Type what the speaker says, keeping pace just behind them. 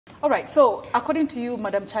All right, so according to you,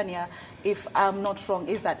 Madam Chania, if I'm not wrong,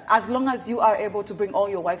 is that as long as you are able to bring all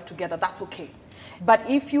your wives together, that's okay. But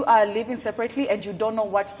if you are living separately and you don't know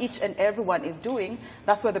what each and everyone is doing,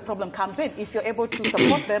 that's where the problem comes in. If you're able to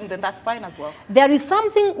support them, then that's fine as well. There is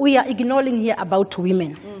something we are ignoring here about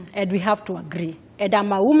women, and we have to agree. And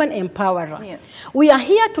I'm a woman empowerer. Yes. We are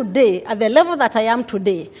here today at the level that I am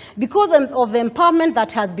today because of the empowerment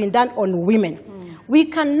that has been done on women. We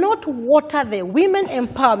cannot water the women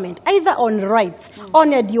empowerment either on rights,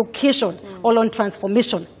 on education, or on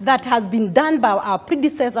transformation that has been done by our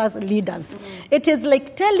predecessors leaders. It is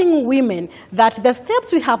like telling women that the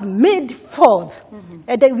steps we have made forth,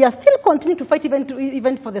 and we are still continuing to fight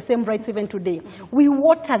even for the same rights even today. We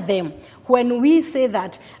water them when we say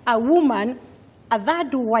that a woman, a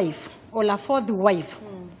third wife or a fourth wife,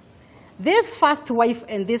 this first wife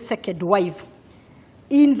and this second wife,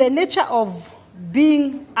 in the nature of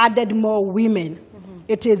being added more women,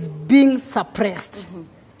 it is being suppressed.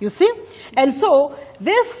 You see? And so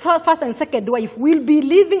this first and second wife will be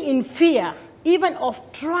living in fear even of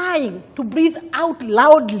trying to breathe out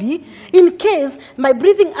loudly in case my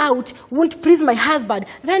breathing out won't please my husband.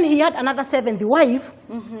 Then he had another seventh wife.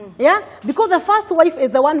 Yeah? Because the first wife is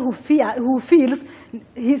the one who feels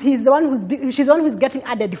she's the one who's getting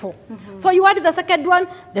added for. So you add the second one,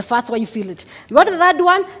 the first wife feel it. You add the third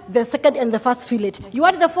one, the second and the first feel it. You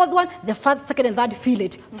add the fourth one, the first, second, and third feel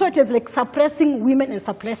it. So it is like suppressing women and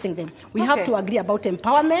suppressing them. We have to agree about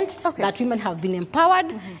empowerment, that women have been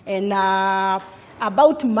empowered, and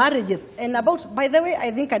about marriages, and about, by the way,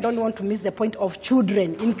 I think I don't want to miss the point of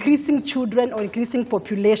children, increasing children or increasing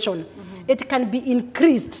population. It can be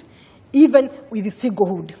increased even with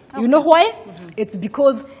singlehood. You know why? It's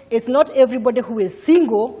because it's not everybody who is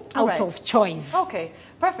single out of choice. Okay,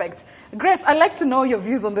 perfect. Grace, I'd like to know your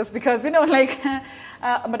views on this because, you know, like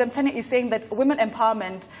Madam Chania is saying that women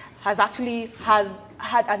empowerment has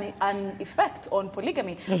had an effect on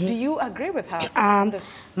polygamy. Do you agree with her on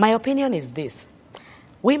this? My opinion is this.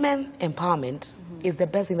 Women empowerment is the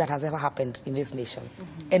best thing that has ever happened in this nation.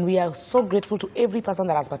 And we are so grateful to every person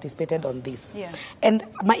that has participated on this. And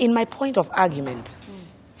in my point of argument,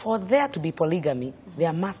 for there to be polygamy,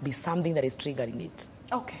 there must be something that is triggering it.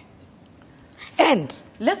 Okay. So and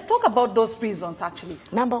let's talk about those reasons, actually.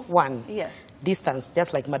 Number one, distance,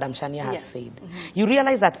 just like Madam Chania has said. You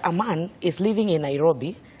realize that a man is living in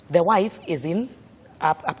Nairobi, the wife is in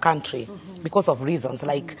up country because of reasons,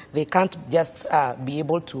 like they can't just be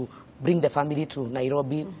able to bring the family to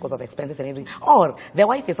Nairobi because of expenses and everything. Or the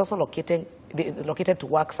wife is also located to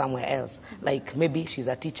work somewhere else. Like maybe she's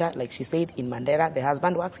a teacher, like she said, in Mandera. The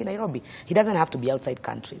husband works in Nairobi. He doesn't have to be outside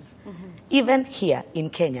countries. Even here in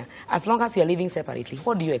Kenya, as long as you're living separately,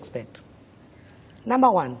 what do you expect? Number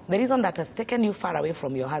one, the reason that has taken you far away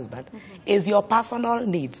from your husband is your personal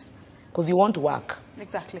needs, because you want to work.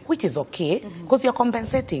 Exactly. Which is okay, because you're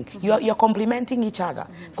compensating. You're complementing each other.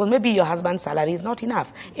 Because maybe your husband's salary is not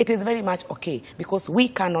enough. It is very much okay, because we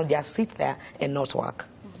cannot just sit there and not work.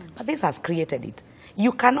 But this has created it.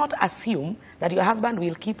 You cannot assume that your husband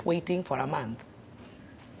will keep waiting for a month.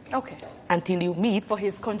 Okay. Until you meet. For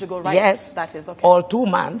his conjugal rights. Yes. That is okay. Or 2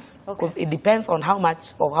 months, because it depends on how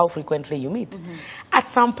much or how frequently you meet. At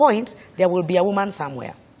some point, there will be a woman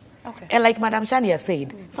somewhere. Okay. And like Madam Chania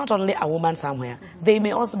said, it's not only a woman somewhere, there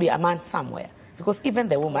may also be a man somewhere. Because even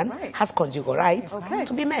the woman has conjugal rights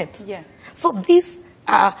to be met. So this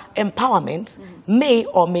empowerment may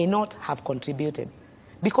or may not have contributed.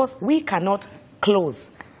 Because we cannot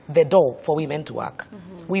close the door for women to work.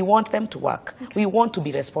 We want them to work. We want to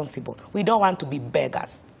be responsible. We don't want to be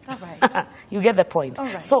beggars. You get the point.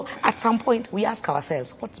 So at some point, we ask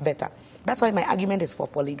ourselves, what's better? That's why my argument is for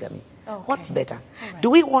polygamy. What's better? Do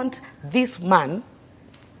we want this man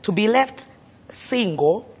to be left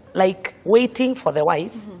single, like waiting for the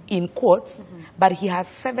wife, in quotes, but he has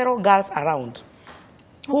several girls around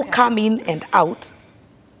who come in and out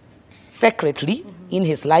secretly in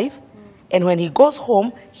his life, and when he goes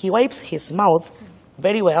home, he wipes his mouth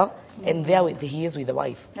very well, and there he is with the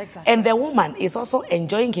wife. And the woman is also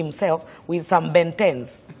enjoying himself with some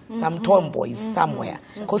bentens, some tomboys somewhere,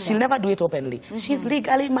 because she'll never do it openly. She's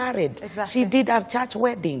legally married. She did her church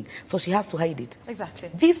wedding, so she has to hide it.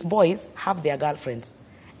 These boys have their girlfriends,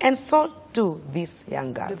 and so do these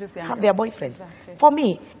young girls have their boyfriends. For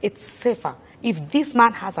me, it's safer if this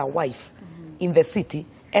man has a wife in the city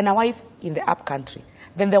and a wife in the up country.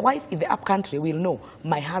 Then the wife in the up country will know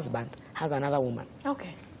my husband has another woman.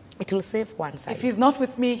 It will save one side. If he's not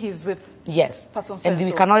with me, he's with person. And we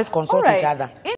so. can always consult each other.